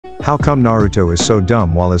How come Naruto is so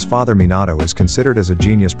dumb while his father Minato is considered as a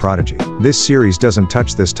genius prodigy? This series doesn't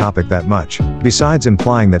touch this topic that much, besides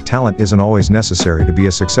implying that talent isn't always necessary to be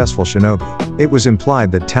a successful shinobi. It was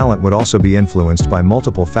implied that talent would also be influenced by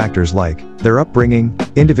multiple factors like their upbringing,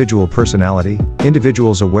 individual personality,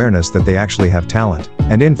 individuals' awareness that they actually have talent,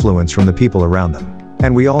 and influence from the people around them.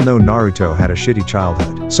 And we all know Naruto had a shitty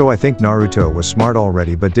childhood. So I think Naruto was smart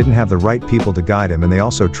already but didn't have the right people to guide him, and they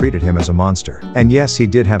also treated him as a monster. And yes, he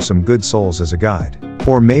did have some good souls as a guide.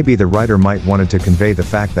 Or maybe the writer might wanted to convey the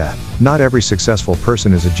fact that not every successful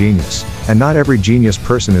person is a genius, and not every genius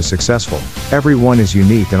person is successful. Everyone is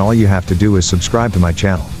unique, and all you have to do is subscribe to my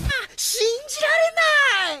channel.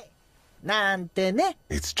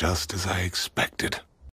 It's just as I expected.